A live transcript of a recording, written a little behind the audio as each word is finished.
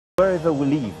Wherever we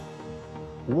live,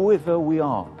 whoever we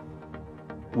are,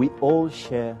 we all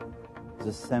share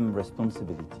the same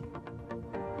responsibility.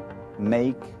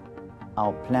 Make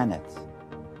our planet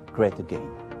great again.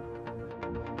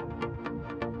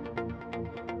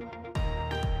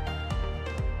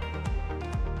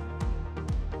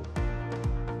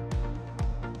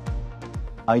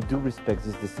 I do respect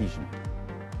this decision,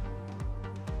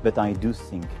 but I do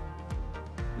think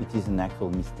it is an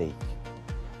actual mistake,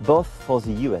 both for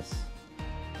the US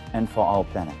and for our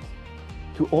planet.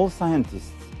 To all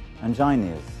scientists,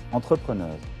 engineers,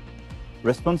 entrepreneurs,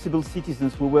 responsible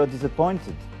citizens who were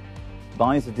disappointed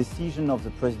by the decision of the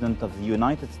President of the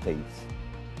United States,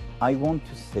 I want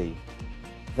to say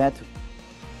that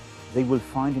they will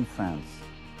find in France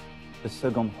a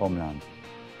second homeland.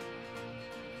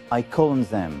 I call on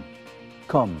them,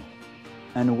 come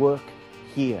and work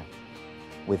here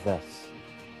with us.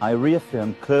 I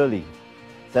reaffirm clearly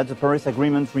that the Paris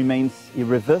Agreement remains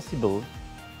irreversible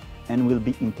and will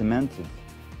be implemented,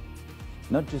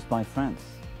 not just by France,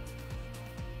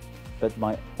 but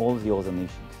by all the other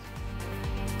nations.